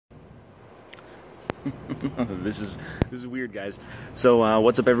This is weird, guys. So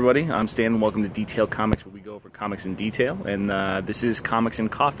what's up, everybody? I'm Stan, and welcome to Detail Comics, where we go over comics in detail. And this is Comics and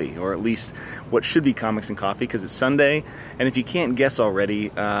Coffee, or at least what should be Comics and Coffee, because it's Sunday. And if you can't guess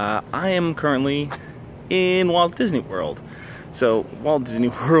already, I am currently in Walt Disney World. So Walt Disney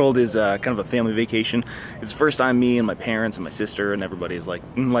World is kind of a family vacation. It's the first time me and my parents and my sister and everybody is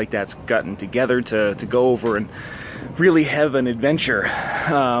like that's gotten together to go over and really have an adventure.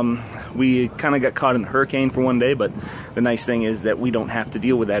 We kind of got caught in the hurricane for one day, but the nice thing is that we don't have to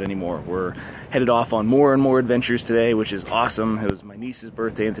deal with that anymore. We're headed off on more and more adventures today, which is awesome. It was my niece's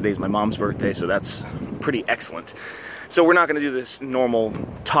birthday and today's my mom's birthday, so that's pretty excellent. So we're not going to do this normal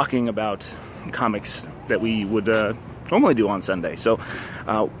talking about comics that we would normally do on Sunday. So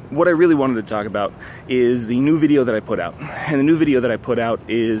what I really wanted to talk about is the new video that I put out. And the new video that I put out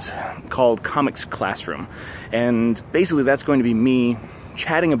is called Comics Classroom. And basically that's going to be me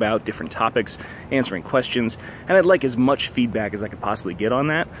chatting about different topics, answering questions, and I'd like as much feedback as I could possibly get on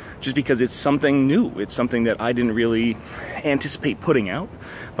that, just because it's something new. It's something that I didn't really anticipate putting out,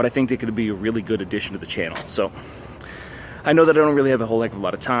 but I think that could be a really good addition to the channel. So I know that I don't really have a whole heck of a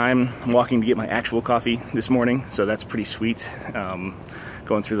lot of time. I'm walking to get my actual coffee this morning, so that's pretty sweet.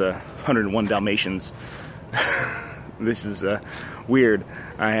 Going through the 101 Dalmatians. This is weird,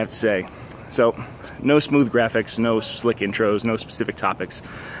 I have to say. So, no smooth graphics, no slick intros, no specific topics.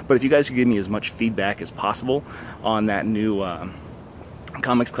 But if you guys could give me as much feedback as possible on that new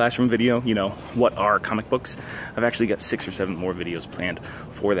Comics Classroom video, you know, what are comic books? I've actually got 6 or 7 more videos planned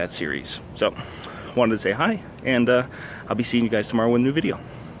for that series. So, wanted to say hi, and I'll be seeing you guys tomorrow with a new video.